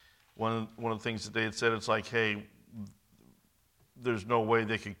one of the things that they had said, it's like, hey, there's no way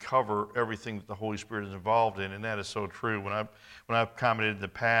they could cover everything that the Holy Spirit is involved in, and that is so true. When I've commented in the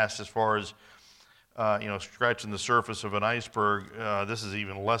past, as far as scratching the surface of an iceberg, this is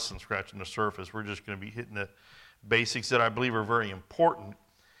even less than scratching the surface. We're just going to be hitting the basics that I believe are very important.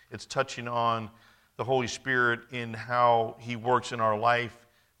 It's touching on the Holy Spirit in how He works in our life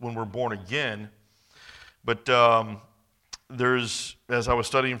when we're born again. But as I was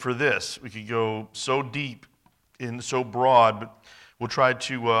studying for this, we could go so deep and so broad, but we'll try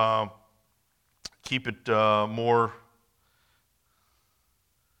to keep it more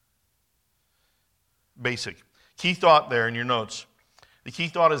basic. Key thought there in your notes. The key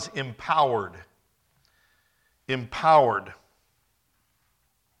thought is empowered. Empowered.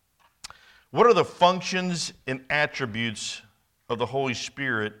 What are the functions and attributes of the Holy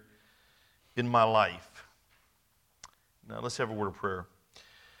Spirit in my life? Now let's have a word of prayer.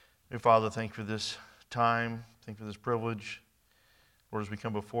 Dear Father, thank you for this time. Thank you for this privilege. Lord, as we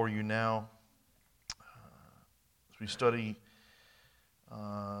come before you now, as we study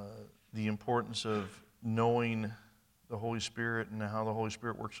the importance of knowing the Holy Spirit and how the Holy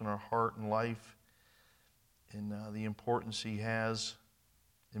Spirit works in our heart and life, and the importance He has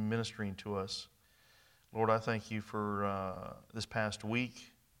in ministering to us. Lord, I thank you for this past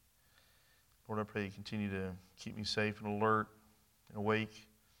week. Lord, I pray you continue to keep me safe and alert and awake.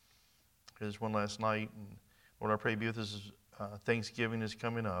 There's one last night, and Lord, I pray be with us as Thanksgiving is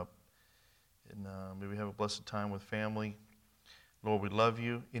coming up, and may we have a blessed time with family. Lord, we love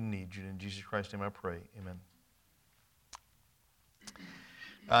you and need you. In Jesus Christ's name I pray. Amen.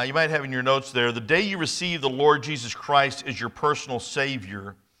 You might have in your notes there, the day you receive the Lord Jesus Christ as your personal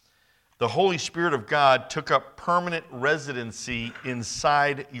Savior, the Holy Spirit of God took up permanent residency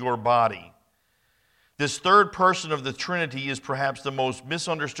inside your body. This third person of the Trinity is perhaps the most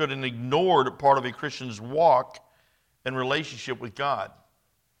misunderstood and ignored part of a Christian's walk and relationship with God.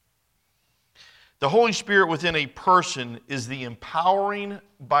 The Holy Spirit within a person is the empowering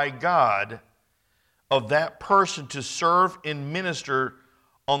by God of that person to serve and minister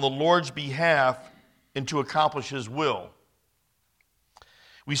on the Lord's behalf and to accomplish His will.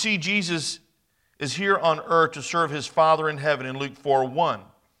 We see Jesus is here on earth to serve His Father in heaven in Luke 4:1,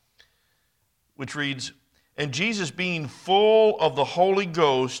 which reads, "And Jesus, being full of the Holy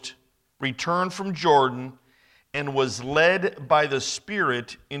Ghost, returned from Jordan and was led by the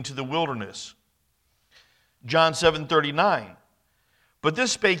Spirit into the wilderness." John 7:39, "But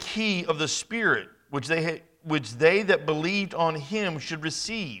this spake He of the Spirit, which they that believed on Him should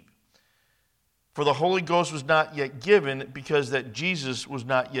receive. For the Holy Ghost was not yet given, because that Jesus was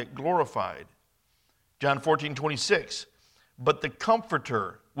not yet glorified." John 14:26, "But the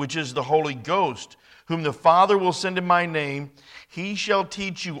Comforter, which is the Holy Ghost, whom the Father will send in my name, He shall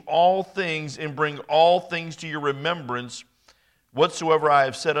teach you all things and bring all things to your remembrance, whatsoever I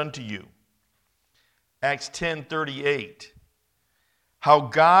have said unto you." Acts 10:38, "How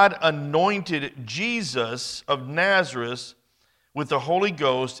God anointed Jesus of Nazareth with the Holy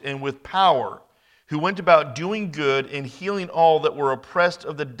Ghost and with power, who went about doing good and healing all that were oppressed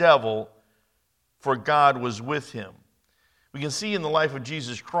of the devil, for God was with Him." We can see in the life of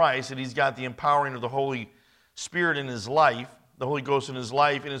Jesus Christ that He's got the empowering of the Holy Spirit in His life, the Holy Ghost in His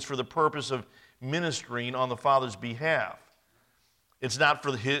life, and it's for the purpose of ministering on the Father's behalf. It's not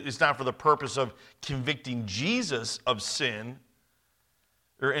for the purpose of convicting Jesus of sin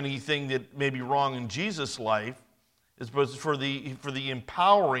or anything that may be wrong in Jesus' life. It's for the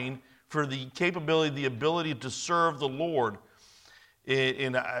empowering, for the capability, the ability to serve the Lord.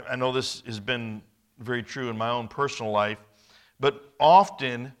 And I know this has been very true in my own personal life, but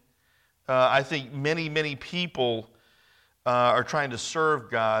often I think many people are trying to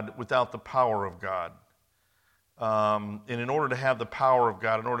serve God without the power of God. And in order to have the power of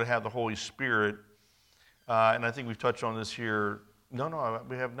God, in order to have the Holy Spirit, and I think we've touched on this here. No,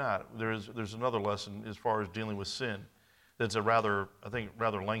 we have not. There's another lesson as far as dealing with sin. That's a rather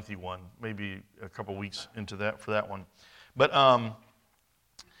lengthy one, maybe a couple weeks into that for that one. But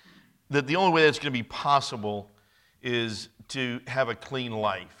that the only way that's going to be possible is to have a clean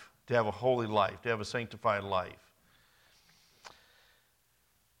life, to have a holy life, to have a sanctified life.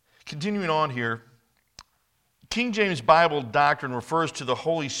 Continuing on here, King James Bible doctrine refers to the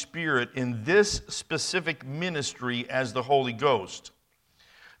Holy Spirit in this specific ministry as the Holy Ghost.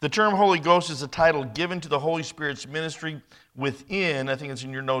 The term Holy Ghost is a title given to the Holy Spirit's ministry within, I think it's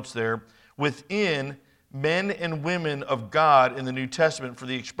in your notes there, within men and women of God in the New Testament for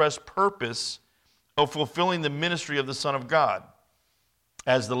the express purpose of fulfilling the ministry of the Son of God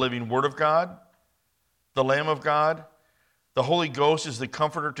as the living Word of God, the Lamb of God, The Holy Ghost is the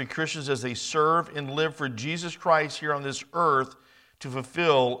comforter to Christians as they serve and live for Jesus Christ here on this earth to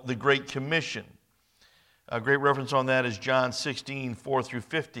fulfill the Great Commission. A great reference on that is John 16, 4 through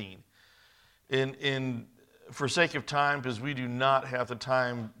 15. For sake of time, because we do not have the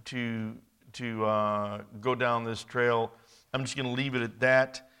time to go down this trail, I'm just going to leave it at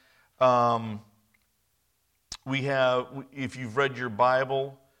that. If you've read your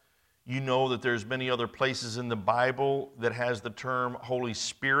Bible, you know that there's many other places in the Bible that has the term Holy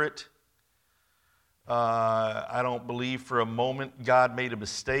Spirit. I don't believe for a moment God made a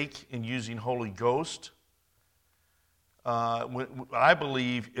mistake in using Holy Ghost. I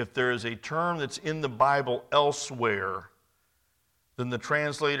believe if there is a term that's in the Bible elsewhere, then the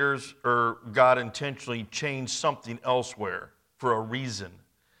translators or God intentionally changed something elsewhere for a reason.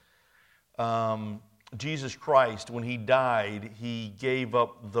 Jesus Christ, when he died, he gave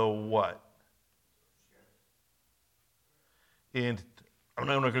up the what? And I'm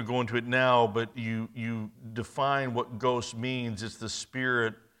not going to go into it now, but you define what ghost means. It's the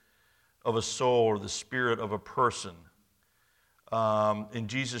spirit of a soul or the spirit of a person. In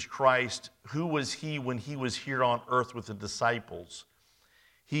Jesus Christ, who was he when he was here on earth with the disciples?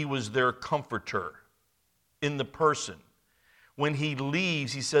 He was their comforter in the person. When he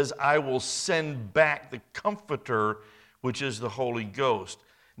leaves, he says, I will send back the comforter, which is the Holy Ghost.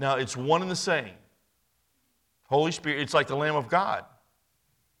 Now, it's one and the same. Holy Spirit, it's like the Lamb of God.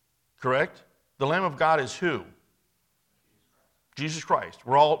 Correct? The Lamb of God is who? Jesus Christ.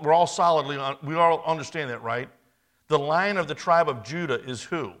 We all understand that, right? The Lion of the tribe of Judah is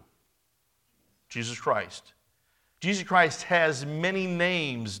who? Jesus Christ. Jesus Christ has many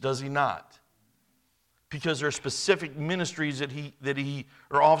names, does he not? Because there are specific ministries that he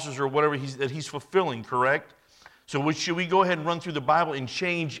or officers or whatever that he's fulfilling, correct? So should we go ahead and run through the Bible and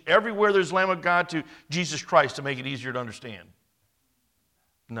change everywhere there's Lamb of God to Jesus Christ to make it easier to understand?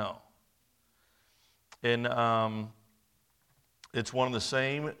 No. And it's one and the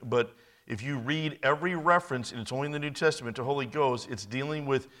same, but if you read every reference, and it's only in the New Testament, to Holy Ghost, it's dealing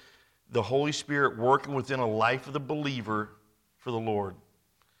with the Holy Spirit working within a life of the believer for the Lord.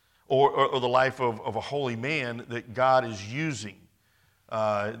 Or the life of a holy man that God is using.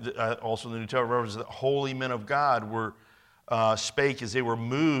 Also in the New Testament reference that holy men of God were spake as they were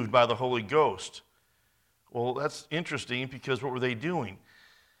moved by the Holy Ghost. Well, that's interesting because what were they doing?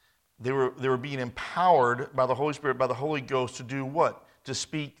 They were being empowered by the Holy Spirit, by the Holy Ghost to do what? To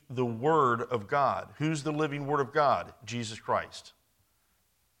speak the Word of God. Who's the living Word of God? Jesus Christ.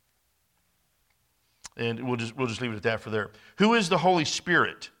 And we'll just leave it at that for there. Who is the Holy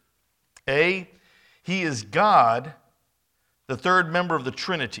Spirit? A, he is God, the third member of the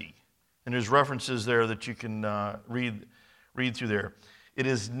Trinity. And there's references there that you can read through there. It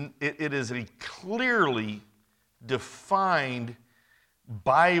is a clearly defined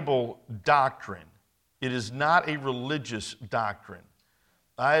Bible doctrine. It is not a religious doctrine.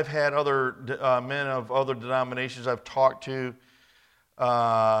 I've had other men of other denominations I've talked to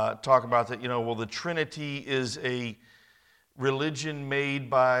talk about that. The Trinity is a religion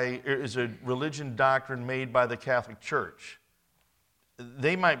doctrine made by the Catholic Church.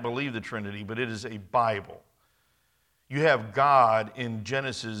 They might believe the Trinity, but it is a Bible. You have God in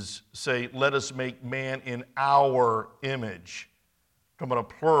Genesis say, let us make man in our image. Talking about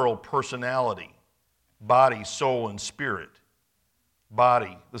a plural personality. Body, soul, and spirit.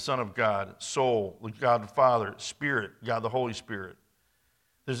 Body, the Son of God. Soul, God the Father. Spirit, God the Holy Spirit.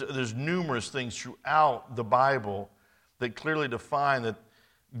 There's numerous things throughout the Bible that clearly define that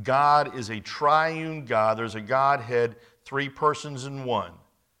God is a triune God. There's a Godhead, three persons in one.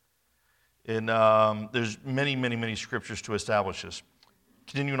 And there's many, many, many scriptures to establish this.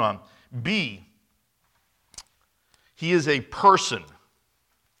 Continuing on. B, he is a person.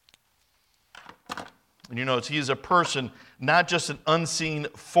 And you notice he is a person, not just an unseen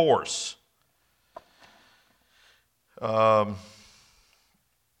force.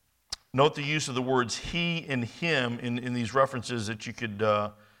 Note the use of the words he and him in these references that you could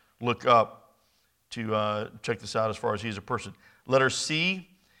look up to check this out as far as he is a person. Letter C,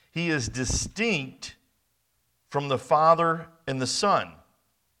 he is distinct from the Father and the Son.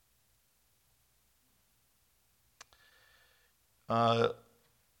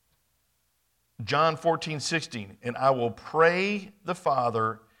 John 14:16, and I will pray the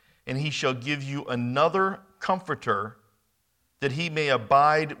Father, and he shall give you another comforter, that he may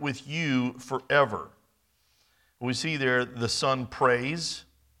abide with you forever. We see there the Son prays.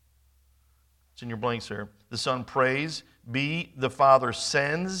 It's in your blanks there. The Son prays. B, the Father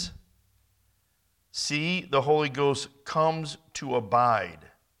sends. C, the Holy Ghost comes to abide.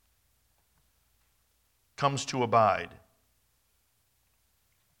 Comes to abide.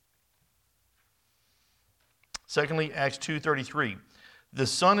 Secondly, Acts 2:33. The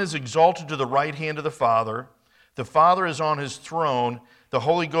Son is exalted to the right hand of the Father. The Father is on his throne. The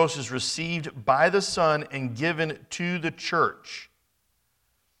Holy Ghost is received by the Son and given to the church.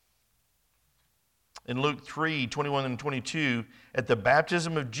 In Luke 3:21 and 22, at the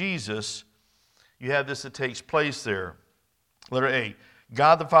baptism of Jesus, you have this that takes place there. Letter A,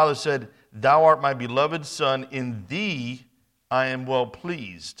 God the Father said, "Thou art my beloved Son, in thee I am well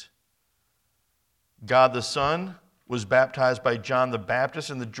pleased." God the Son was baptized by John the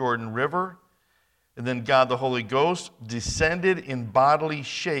Baptist in the Jordan River, and then God the Holy Ghost descended in bodily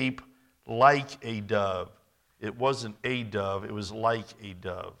shape like a dove. It wasn't a dove, it was like a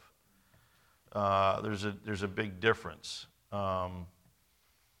dove. There's a big difference.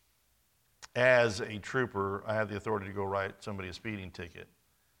 As a trooper, I have the authority to go write somebody a speeding ticket.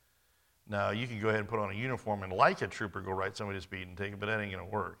 Now, you can go ahead and put on a uniform and like a trooper go write somebody a speeding ticket, but that ain't going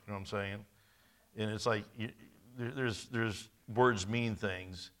to work. You know what I'm saying? And it's like there's words mean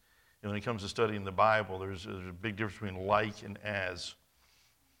things. And when it comes to studying the Bible, there's a big difference between like and as.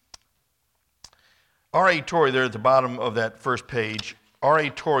 R.A. Torrey, there at the bottom of that first page,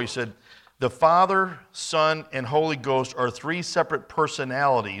 R.A. Torrey said, "The Father, Son, and Holy Ghost are three separate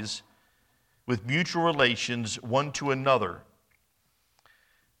personalities with mutual relations one to another,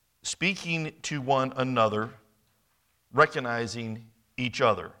 speaking to one another, recognizing each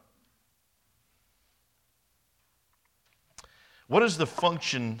other." What is the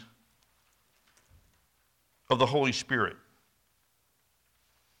function of the Holy Spirit?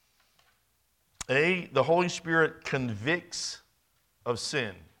 A, the Holy Spirit convicts of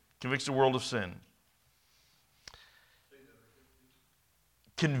sin, convicts the world of sin.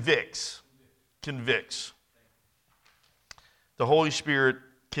 Convicts. The Holy Spirit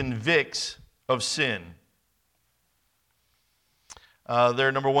convicts of sin.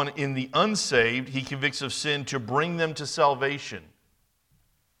 There, number one, in the unsaved, he convicts of sin to bring them to salvation.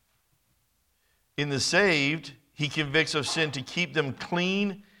 In the saved, he convicts of sin to keep them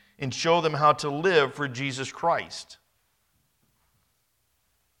clean and show them how to live for Jesus Christ.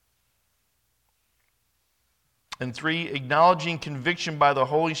 And three, acknowledging conviction by the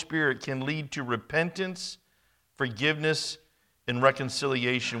Holy Spirit can lead to repentance, forgiveness, and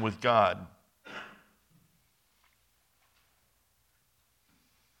reconciliation with God.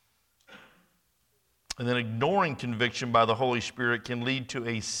 And then ignoring conviction by the Holy Spirit can lead to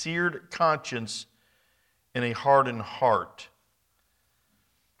a seared conscience and a hardened heart.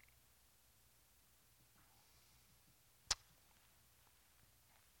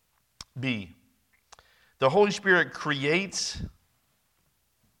 B, the Holy Spirit creates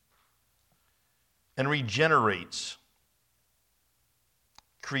and regenerates.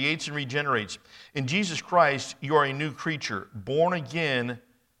 Creates and regenerates. In Jesus Christ, you are a new creature, born again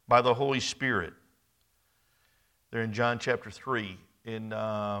by the Holy Spirit. There in John chapter 3. Here in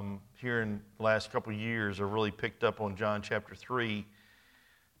the last couple of years, I've really picked up on John chapter 3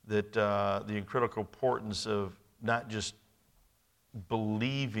 that the critical importance of not just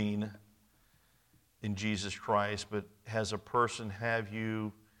believing in Jesus Christ, but has a person, have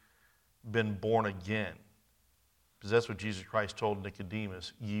you been born again? Because that's what Jesus Christ told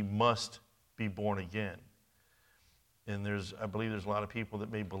Nicodemus. Ye must be born again. And I believe there's a lot of people that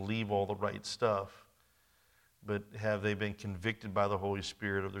may believe all the right stuff, but have they been convicted by the Holy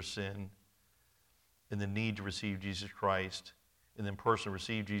Spirit of their sin and the need to receive Jesus Christ, and then person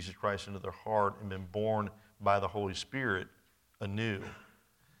receive Jesus Christ into their heart and been born by the Holy Spirit anew?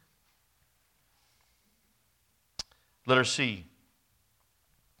 Letter C.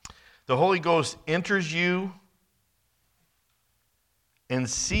 The Holy Ghost enters you and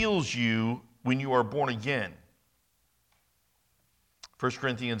seals you when you are born again. 1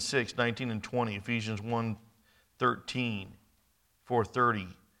 Corinthians 6, 19 and 20, Ephesians 1, 13,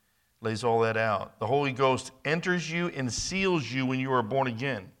 4:30 lays all that out. The Holy Ghost enters you and seals you when you are born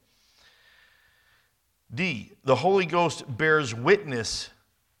again. D, the Holy Ghost bears witness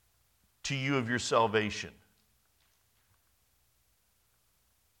to you of your salvation.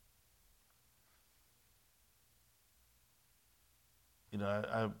 You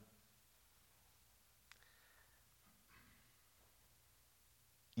know,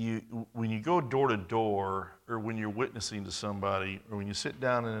 when you go door to door, or when you're witnessing to somebody, or when you sit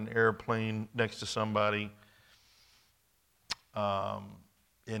down in an airplane next to somebody, and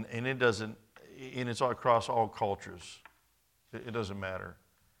it doesn't, and it's all across all cultures. It doesn't matter.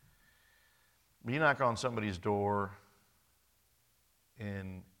 But you knock on somebody's door,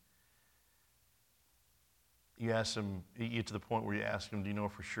 and you ask them, you get to the point where you ask them, do you know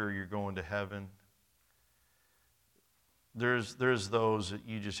for sure you're going to heaven? There's those that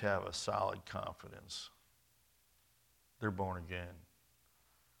you just have a solid confidence they're born again.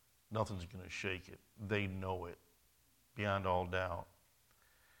 Nothing's going to shake it. They know it beyond all doubt.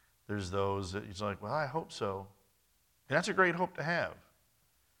 There's those that it's like, well, I hope so. And that's a great hope to have.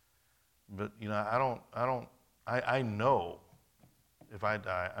 But, I know if I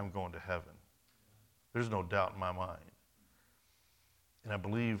die, I'm going to heaven. There's no doubt in my mind. And I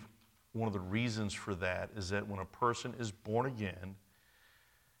believe one of the reasons for that is that when a person is born again,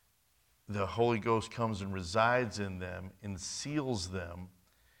 the Holy Ghost comes and resides in them and seals them.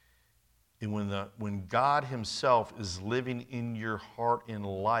 And when God himself is living in your heart in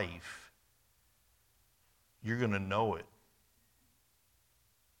life, you're going to know it.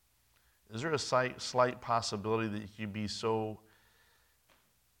 Is there a slight possibility that you'd be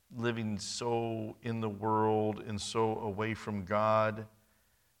living so in the world and so away from God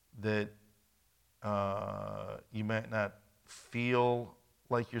that you might not feel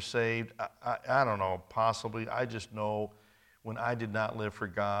like you're saved? I don't know, possibly. I just know when I did not live for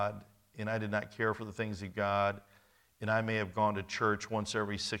God and I did not care for the things of God, and I may have gone to church once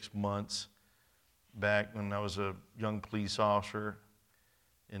every 6 months back when I was a young police officer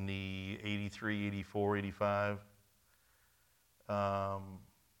in the 83, 84, 85.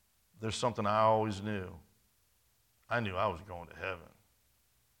 There's something I always knew. I knew I was going to heaven.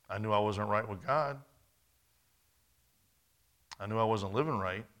 I knew I wasn't right with God. I knew I wasn't living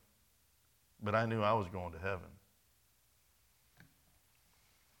right, but I knew I was going to heaven.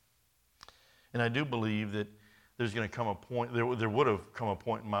 And I do believe that there's going to come a point, there would have come a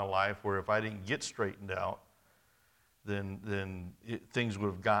point in my life where if I didn't get straightened out, then things would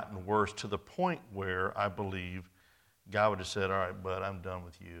have gotten worse to the point where I believe God would have said, all right, bud, I'm done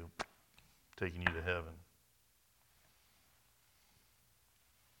with you, taking you to heaven.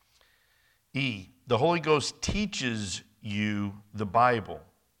 E, the Holy Ghost teaches you the Bible.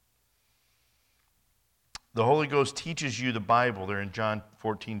 The Holy Ghost teaches you the Bible. There in John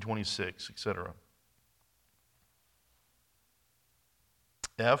 14:26, etc.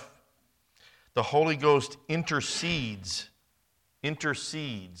 F, the Holy Ghost intercedes.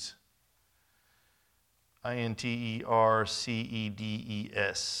 Intercedes. Intercedes.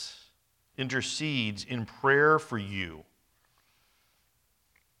 Intercedes in prayer for you.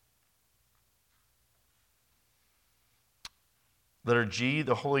 Letter G,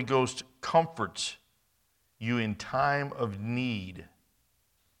 the Holy Ghost comforts you in time of need.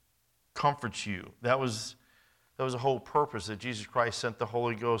 Comforts you. That was the whole purpose that Jesus Christ sent the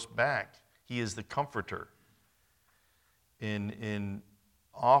Holy Ghost back. He is the comforter. And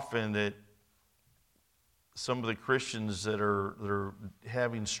often that some of the Christians that are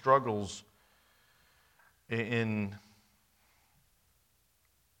having struggles in,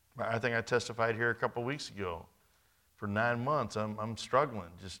 I think I testified here a couple weeks ago. For 9 months, I'm struggling,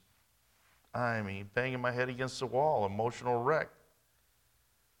 banging my head against the wall, emotional wreck.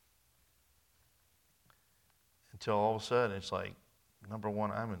 Until all of a sudden, it's like, number one,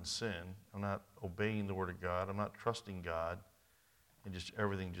 I'm in sin. I'm not obeying the Word of God. I'm not trusting God. And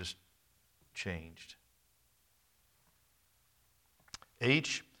everything just changed.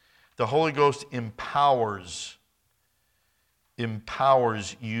 H, the Holy Ghost empowers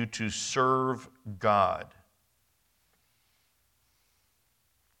you to serve God.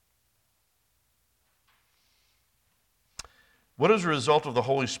 What is the result of the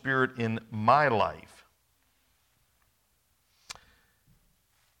Holy Spirit in my life?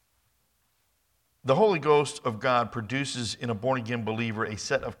 The Holy Ghost of God produces in a born-again believer a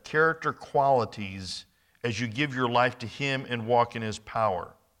set of character qualities as you give your life to Him and walk in His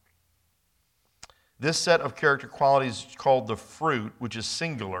power. This set of character qualities is called the fruit, which is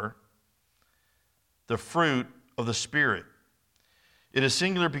singular, the fruit of the Spirit. It is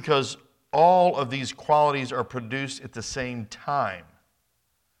singular because all of these qualities are produced at the same time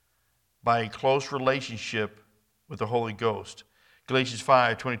by a close relationship with the Holy Ghost. Galatians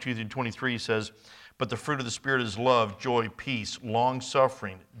 5:22-23 says, but the fruit of the Spirit is love, joy, peace,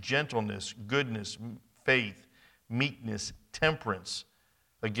 long-suffering, gentleness, goodness, faith, meekness, temperance.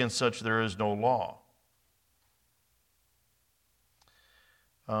 Against such there is no law.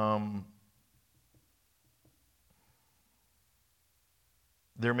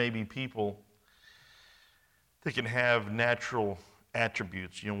 There may be people that can have natural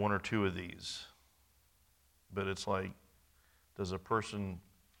attributes, one or two of these. But it's like, does a person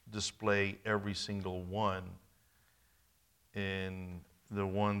display every single one? And the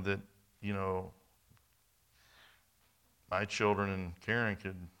one that, my children and Karen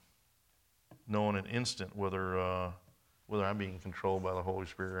could know in an instant whether I'm being controlled by the Holy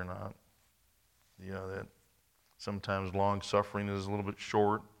Spirit or not. That sometimes long suffering is a little bit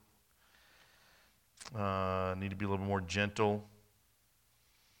short. Need to be a little more gentle.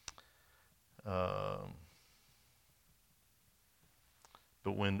 But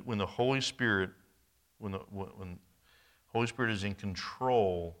when the Holy Spirit, when Holy Spirit is in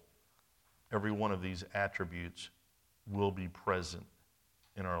control, every one of these attributes will be present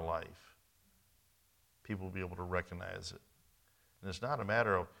in our life. People will be able to recognize it. And it's not a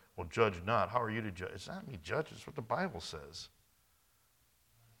matter of, well, judge not. How are you to judge? It's not me judge. It's what the Bible says.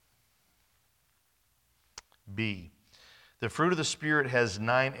 B, the fruit of the Spirit has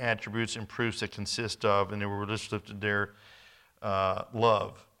 9 attributes and proofs that consist of, and they were just listed there,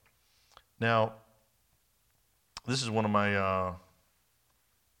 love. Now, this is one of my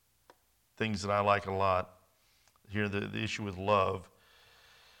things that I like a lot. Here, the issue with love.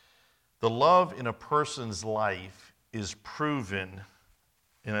 The love in a person's life is proven,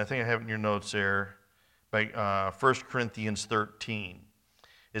 and I think I have it in your notes there, by 1 Corinthians 13.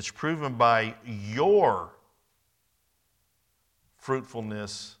 It's proven by your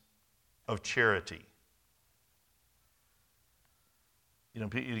fruitfulness of charity. You know,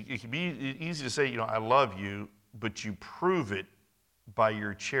 it can be easy to say, you know, I love you, but you prove it by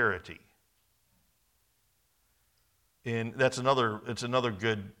your charity. And it's another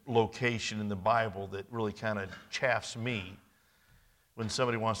good location in the Bible that really kind of chaffs me when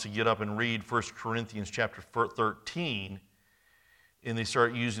somebody wants to get up and read 1 Corinthians chapter 13 and they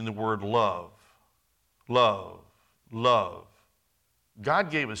start using the word love. Love, love.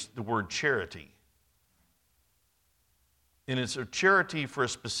 God gave us the word charity. And it's a charity for a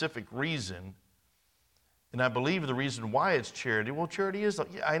specific reason. And I believe the reason why it's charity, well, charity is,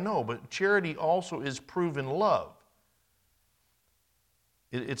 yeah, I know, but charity also is proven love.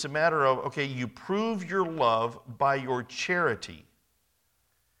 It's a matter of, okay, you prove your love by your charity.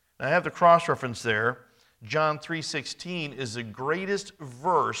 And I have the cross-reference there. John 3:16 is the greatest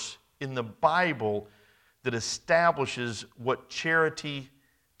verse in the Bible that establishes what charity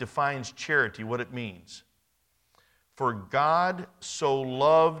defines charity, what it means. For God so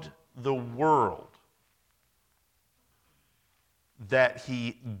loved the world that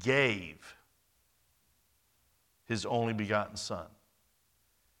he gave his only begotten Son.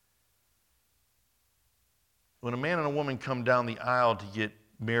 When a man and a woman come down the aisle to get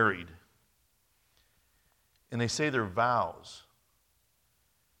married, and they say their vows,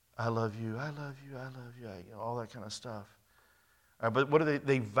 I love you, I love you, I love you, you know, all that kind of stuff. But what do they?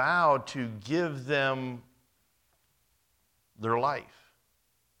 They vow to give them their life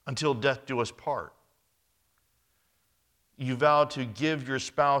until death do us part. You vow to give your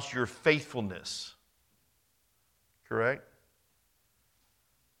spouse your faithfulness, correct?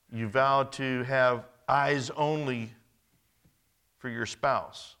 You vow to have eyes only for your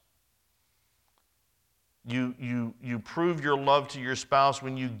spouse. You prove your love to your spouse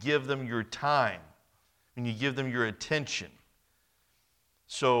when you give them your time, when you give them your attention.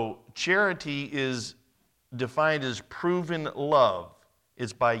 So charity is defined as proven love.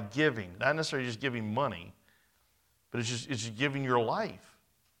 It's by giving, not necessarily just giving money, but it's just giving your life.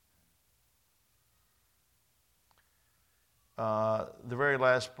 The very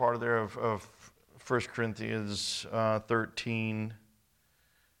last part there of 1 Corinthians 13,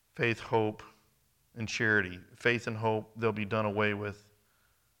 faith, hope, and charity. Faith and hope, they'll be done away with.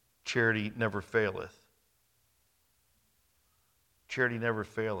 Charity never faileth. Charity never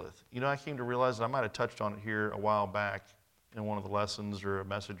faileth. You know, I came to realize, and I might have touched on it here a while back in one of the lessons or a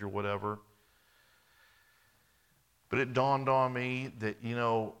message or whatever, but it dawned on me that, you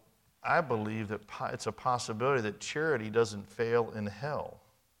know, I believe that it's a possibility that charity doesn't fail in hell.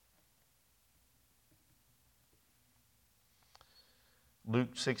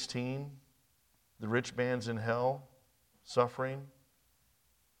 Luke 16, the rich man's in hell, suffering.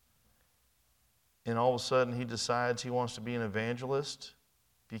 And all of a sudden he decides he wants to be an evangelist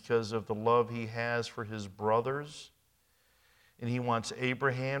because of the love he has for his brothers. And he wants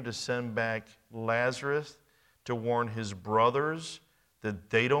Abraham to send back Lazarus to warn his brothers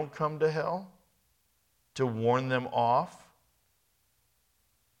that they don't come to hell, to warn them off.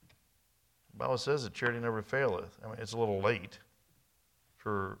 The Bible says that charity never faileth. I mean, it's a little late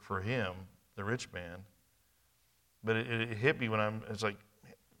for him, the rich man. But it hit me when it's like,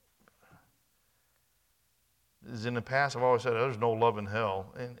 as in the past, I've always said there's no love in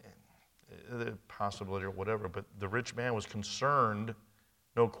hell, and the possibility or whatever, but the rich man was concerned,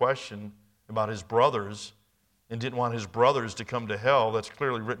 no question, about his brothers and didn't want his brothers to come to hell. That's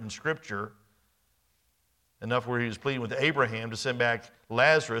clearly written in Scripture. Enough where he was pleading with Abraham to send back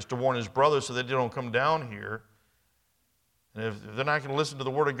Lazarus to warn his brothers so that they don't come down here. And if they're not going to listen to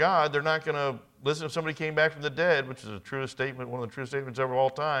the Word of God, they're not going to listen if somebody came back from the dead, which is the truest statement, one of the truest statements ever of all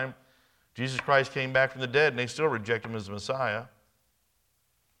time. Jesus Christ came back from the dead, and they still reject him as the Messiah.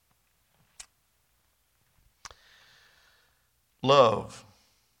 Love,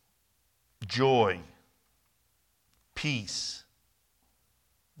 joy, peace,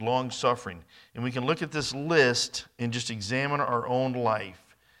 long-suffering. And we can look at this list and just examine our own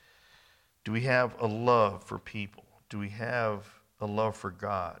life. Do we have a love for people? Do we have a love for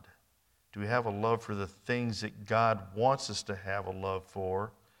God? Do we have a love for the things that God wants us to have a love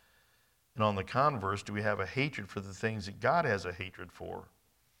for? And on the converse, do we have a hatred for the things that God has a hatred for?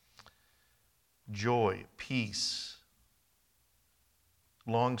 Joy, peace,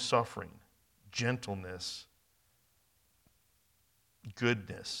 long-suffering, gentleness,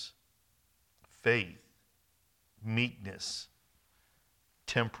 goodness, faith, meekness,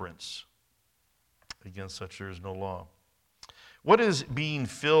 temperance. Against such there is no law. What is being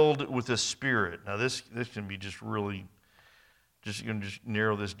filled with the Spirit? Now this can be just really, you can just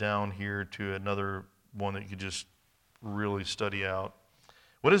narrow this down here to another one that you could just really study out.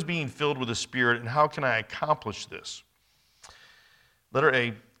 What is being filled with the Spirit, and how can I accomplish this? Letter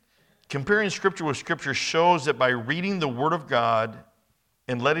A, comparing Scripture with Scripture shows that by reading the Word of God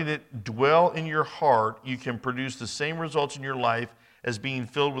and letting it dwell in your heart, you can produce the same results in your life as being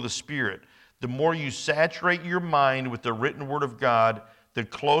filled with the Spirit. The more you saturate your mind with the written Word of God, the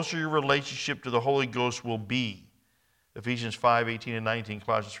closer your relationship to the Holy Ghost will be. Ephesians 5:18 and 19,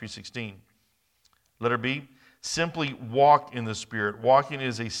 Colossians 3:16. Letter B, simply walk in the Spirit. Walking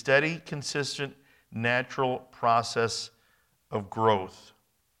is a steady, consistent, natural process of growth.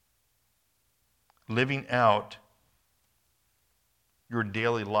 Living out your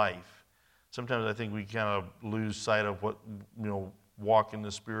daily life. Sometimes I think we kind of lose sight of what, walk in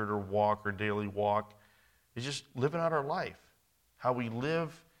the Spirit or daily walk. It's just living out our life. How we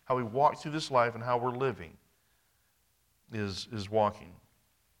live, how we walk through this life, and how we're living is walking.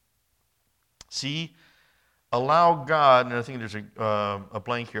 C, allow God, and I think there's a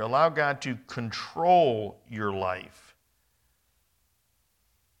blank here, allow God to control your life.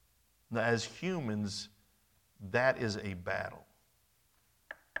 Now, as humans, that is a battle.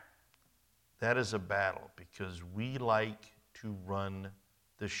 That is a battle because we like to run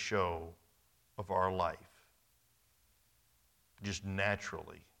the show of our life, just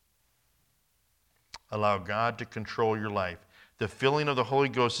naturally. Allow God to control your life. The filling of the Holy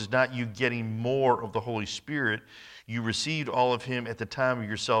Ghost is not you getting more of the Holy Spirit. You received all of Him at the time of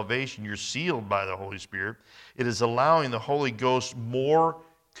your salvation. You're sealed by the Holy Spirit. It is allowing the Holy Ghost more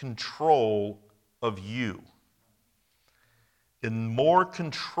control of you. And more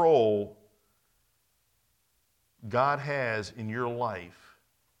control God has in your life,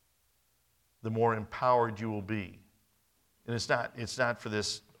 the more empowered you will be. And it's not for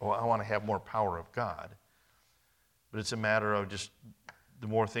this, I want to have more power of God. But it's a matter of just the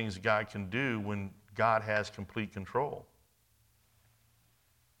more things God can do when God has complete control.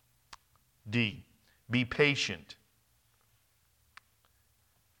 D, be patient.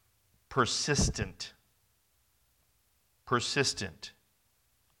 Persistent. Persistent. Persistent.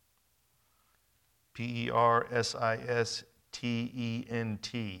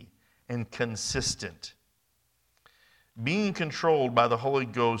 And consistent. Being controlled by the Holy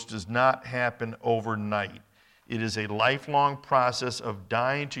Ghost does not happen overnight. It is a lifelong process of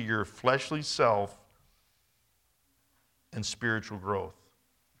dying to your fleshly self and spiritual growth.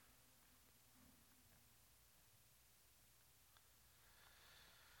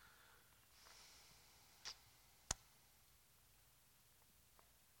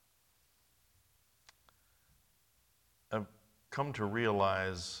 I've come to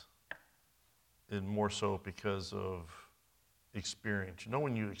realize, and more so because of experience.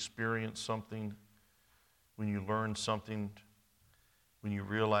 When you experience something, when you learn something, when you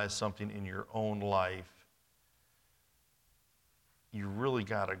realize something in your own life, you really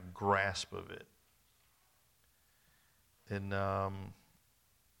got a grasp of it. And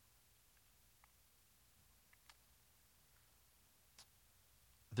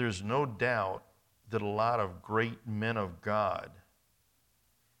there's no doubt that a lot of great men of God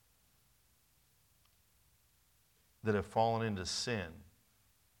that have fallen into sin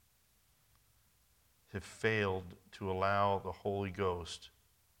have failed to allow the Holy Ghost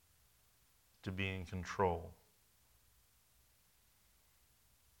to be in control.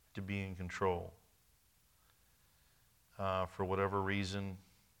 To be in control. For whatever reason,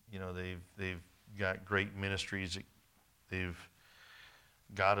 they've got great ministries.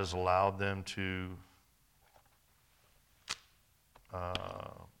 God has allowed them to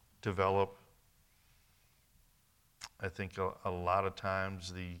develop. I think a lot of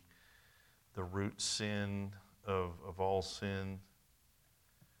times the root sin of all sin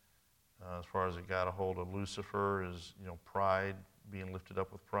as far as it got a hold of Lucifer, is, pride, being lifted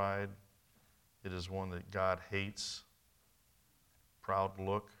up with pride. It is one that God hates, proud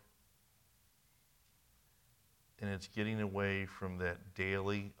look. And it's getting away from that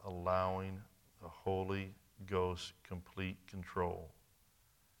daily allowing the Holy Ghost complete control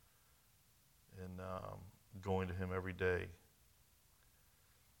and going to him every day.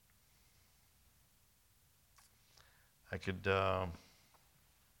 I could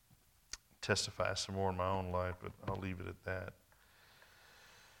testify some more in my own life, but I'll leave it at that.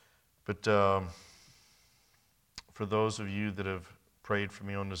 But for those of you that have prayed for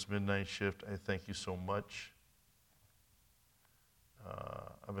me on this midnight shift, I thank you so much.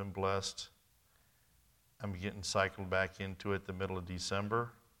 I've been blessed. I'm getting cycled back into it the middle of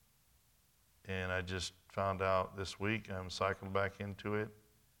December. And I just found out this week I'm cycled back into it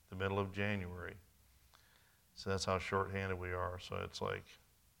the middle of January. So that's how shorthanded we are. So it's like,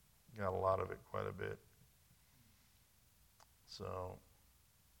 got a lot of it, quite a bit. So,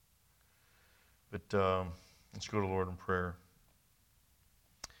 but let's go to the Lord in prayer.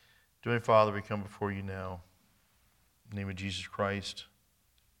 Dear Father, we come before you now. In the name of Jesus Christ.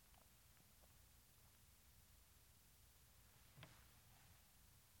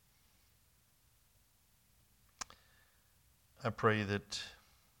 I pray that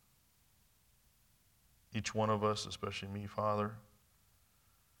each one of us, especially me, Father,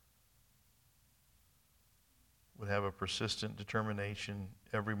 would have a persistent determination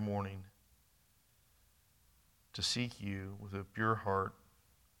every morning to seek you with a pure heart,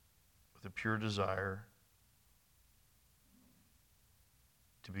 with a pure desire,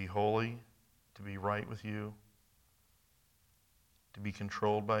 to be holy, to be right with you, to be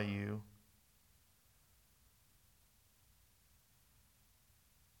controlled by you,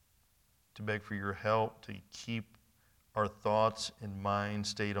 to beg for your help, to keep our thoughts and minds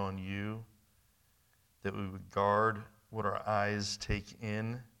stayed on you, that we would guard what our eyes take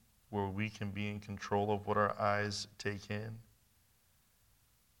in, where we can be in control of what our eyes take in.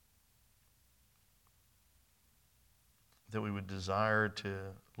 That we would desire to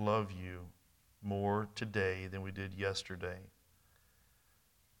love you more today than we did yesterday.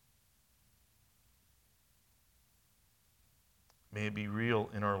 May it be real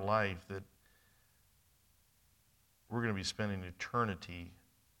in our life that we're going to be spending eternity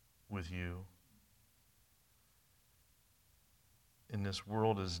with you. And this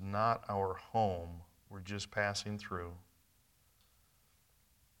world is not our home. We're just passing through.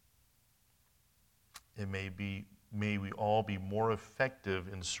 It may we all be more effective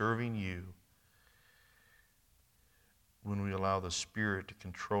in serving you when we allow the Spirit to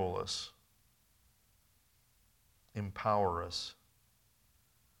control us, empower us,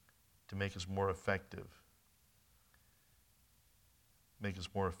 to make us more effective. Make us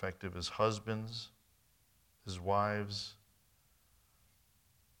more effective as husbands, as wives,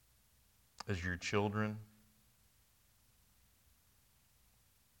 as your children,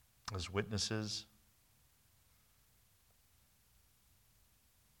 as witnesses.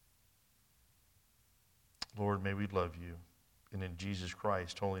 Lord, may we love you. And in Jesus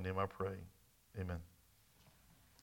Christ's holy name I pray. Amen.